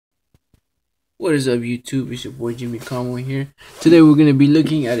What is up, YouTube? It's your boy Jimmy Conway here. Today we're gonna be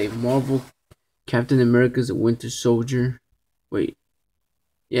looking at a Marvel Captain America's a Winter Soldier. Wait,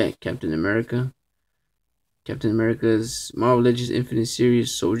 yeah, Captain America. Captain America's Marvel Legends Infinite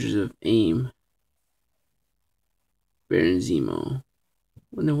Series Soldiers of AIM. Baron Zemo.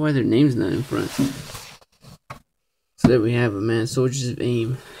 Wonder why their name's not in front. So there we have it, man. Soldiers of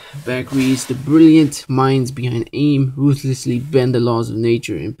AIM. Back reads: the brilliant minds behind AIM ruthlessly bend the laws of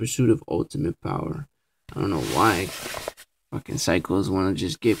nature in pursuit of ultimate power. I don't know why fucking psychos want to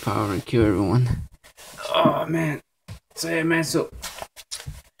just get power and kill everyone. Oh man. So yeah, man. So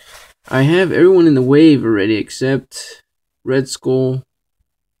I have everyone in the wave already except Red Skull,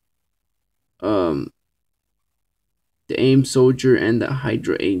 the AIM soldier, and the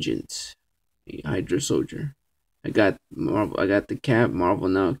Hydra agent. The Hydra soldier. I got Marvel. I got the Cap, Marvel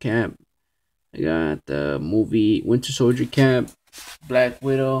Now Cap. I got the movie Winter Soldier Cap, Black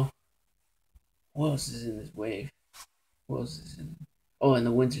Widow. What else is in this wave? What else is in? Oh, and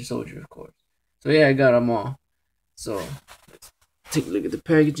the Winter Soldier, of course. So yeah, I got them all. So let's take a look at the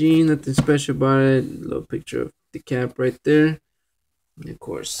packaging. Nothing special about it. A little picture of the Cap right there. And of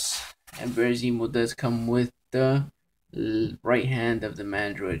course, and Baron Zemo does come with the right hand of the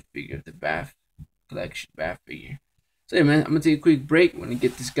Mandroid figure of the Bath collection, Bath figure. So yeah, man, I'm gonna take a quick break. When I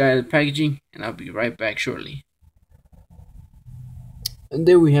get this guy the packaging, and I'll be right back shortly. And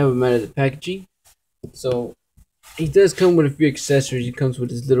there we have him out of the packaging. So he does come with a few accessories. He comes with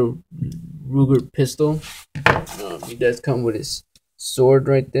his little Ruger pistol. He does come with his sword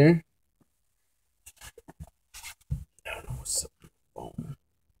right there. I don't know what's up. Boom.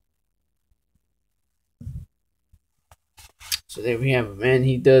 So there we have it, man.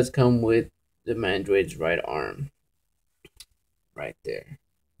 He does come with the Mandroid's right arm. Right there.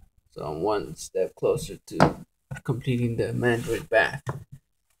 So I'm one step closer to completing the Mandroid Bath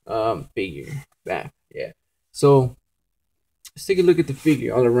figure. Bath, yeah. So let's take a look at the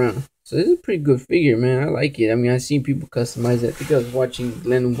figure all around. So this is a pretty good figure, man. I like it. I mean, I've seen people customize it. I think I was watching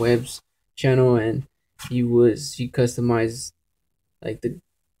Glenn Webb's channel, and he customized like the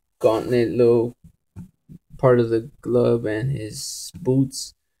gauntlet little part of the glove and his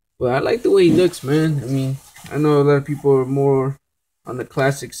boots. But I like the way he looks, man. I mean, I know a lot of people are more on the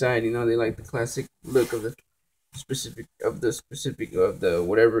classic side. You know, they like the classic look of the specific of the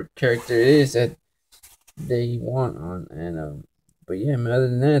whatever character it is that they want on. And but yeah, man, other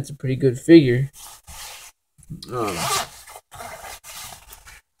than that, it's a pretty good figure.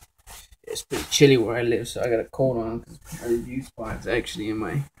 It's pretty chilly where I live, so I got a coat on because my review spot's actually in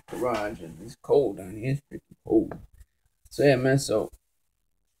my garage, and it's cold down here. It's pretty cold. So yeah, man. So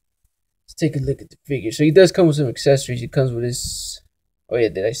let's take a look at the figure. So he does come with some accessories. He comes with his. Oh yeah,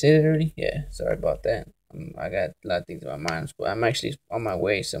 did I say that already? Yeah, sorry about that. I got a lot of things in my mind. I'm actually on my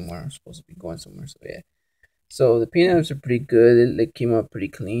way somewhere. I'm supposed to be going somewhere. So yeah. So the peanuts are pretty good. It came out pretty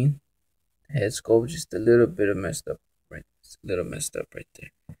clean. Head sculpt just a little bit of messed up, right? It's a little messed up right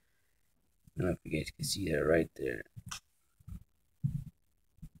there. I don't know if you guys can see that right there.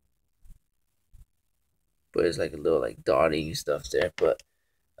 But it's like a little like dotting stuff there. But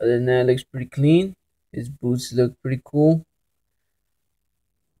other than that, it looks pretty clean. His boots look pretty cool.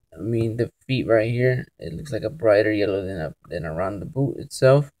 I mean, the feet right here, it looks like a brighter yellow than around the boot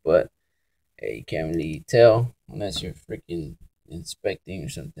itself. But hey, you can't really tell unless you're freaking inspecting or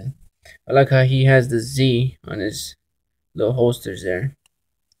something. I like how he has the Z on his little holsters there.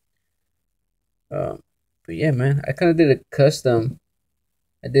 But yeah, man, I kind of did a custom.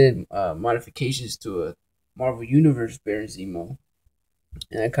 I did modifications to a Marvel Universe Baron Zemo,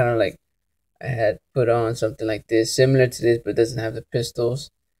 and I kind of like I had put on something like this, similar to this, but doesn't have the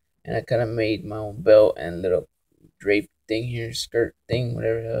pistols. And I kind of made my own belt and little drape thing here, skirt thing,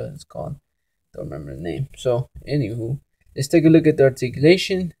 whatever it's called. Don't remember the name. So, anywho, let's take a look at the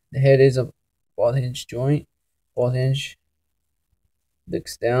articulation. The head is a ball hinge joint. Ball hinge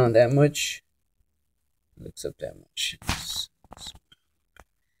looks down that much. Looks up that much.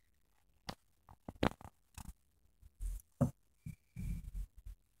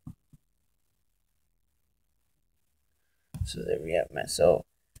 So there we have, man. So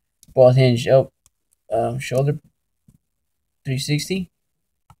ball hinge up, shoulder 360.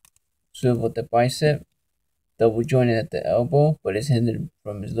 Swivel at the bicep. Double jointed at the elbow, but it's hindered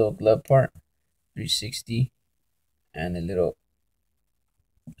from his little glove part. 360, and a little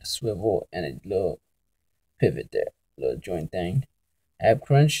swivel and a little pivot there, little joint thing. Ab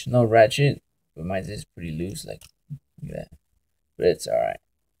crunch, no ratchet, but mine is pretty loose, like that. But it's all right.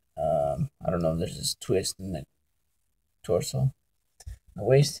 I don't know if there's this twist in the torso, the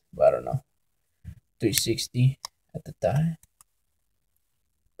waist, but I don't know. 360 at the thigh.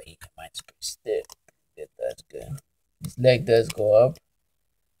 Bam. Mine's pretty stiff. Yeah, that's good. His leg does go up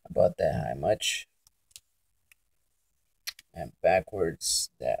about that high much, and backwards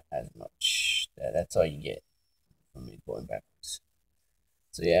that as much. That's all you get from me going backwards.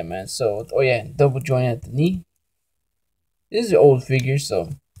 So yeah, man. So oh yeah, double joint at the knee. This is an old figure, so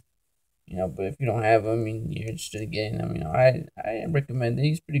But if you don't have him, I mean, you're interested in getting him. I recommend it.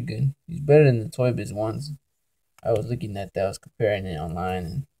 He's pretty good. He's better than the Toy Biz ones. I was looking at that. I was comparing it online,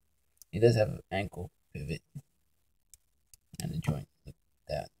 and he does have an ankle pivot and a joint like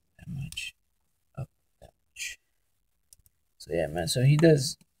that much up that much. So yeah, man. So he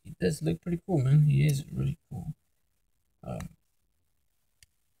does look pretty cool, man. He is really cool. Um,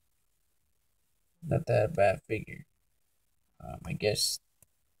 not that bad figure. I guess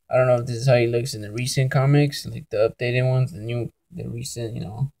I don't know if this is how he looks in the recent comics, like the updated ones, the recent,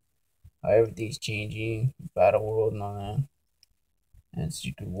 how everything's changing, Battle World and all that, and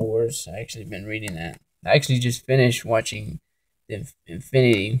Secret Wars. I actually been reading that. I actually just finished watching the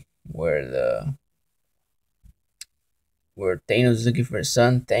Infinity, where Thanos is looking for his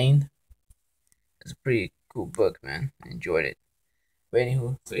son, Thane. It's a pretty cool book, man. I enjoyed it. But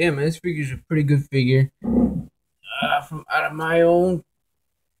anywho, so yeah, man, this figure's a pretty good figure. From out of my own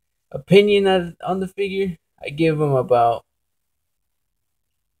opinion on the figure, I give him about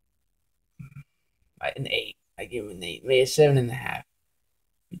an 8. I give him an 8, maybe a 7.5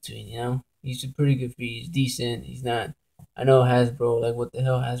 between. He's a pretty good figure. He's decent. He's not. I know Hasbro. Like, what the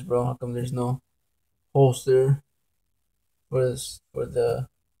hell, Hasbro? How come there's no holster for the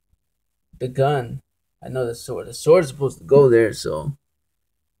gun? I know the sword. The sword is supposed to go there, so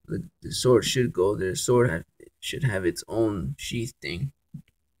the sword should go there. Should have its own sheath thing.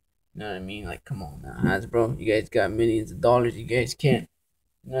 You know what I mean? Like, come on now, Hasbro. You guys got millions of dollars. You guys can't.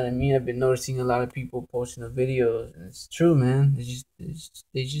 You know what I mean? I've been noticing a lot of people posting the videos, and it's true, man.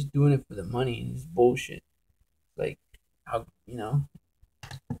 They just doing it for the money. It's bullshit. Like, how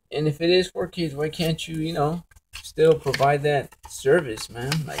And if it is for kids, why can't you, still provide that service,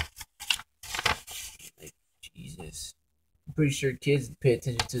 man? Like Jesus. I'm pretty sure kids pay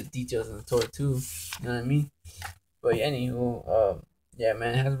attention to the details in the toy too. You know what I mean? But yeah, anywho, yeah,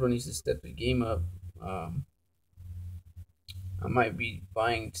 man, Hasbro needs to step the game up. Um, I might be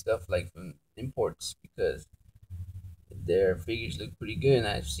buying stuff like from imports because their figures look pretty good, and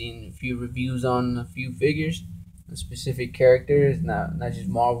I've seen a few reviews on a few figures, specific characters, not just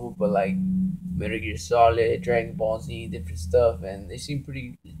Marvel, but like Metal Gear Solid, Dragon Ball Z, different stuff, and they seem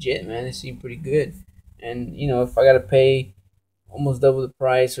pretty legit, man. They seem pretty good, and if I gotta pay almost double the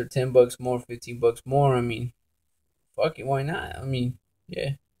price or $10 more, $15 more, I mean, fuck it, why not? I mean,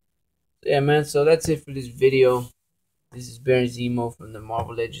 yeah, yeah, man. So that's it for this video. This is Baron Zemo from the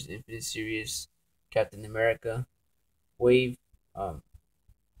Marvel Legends Infinite Series, Captain America Wave. Um,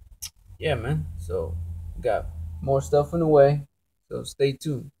 yeah, man. So got more stuff on the way. So stay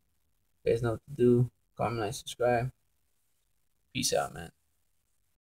tuned. You guys know what to do. Comment, like, subscribe. Peace out, man.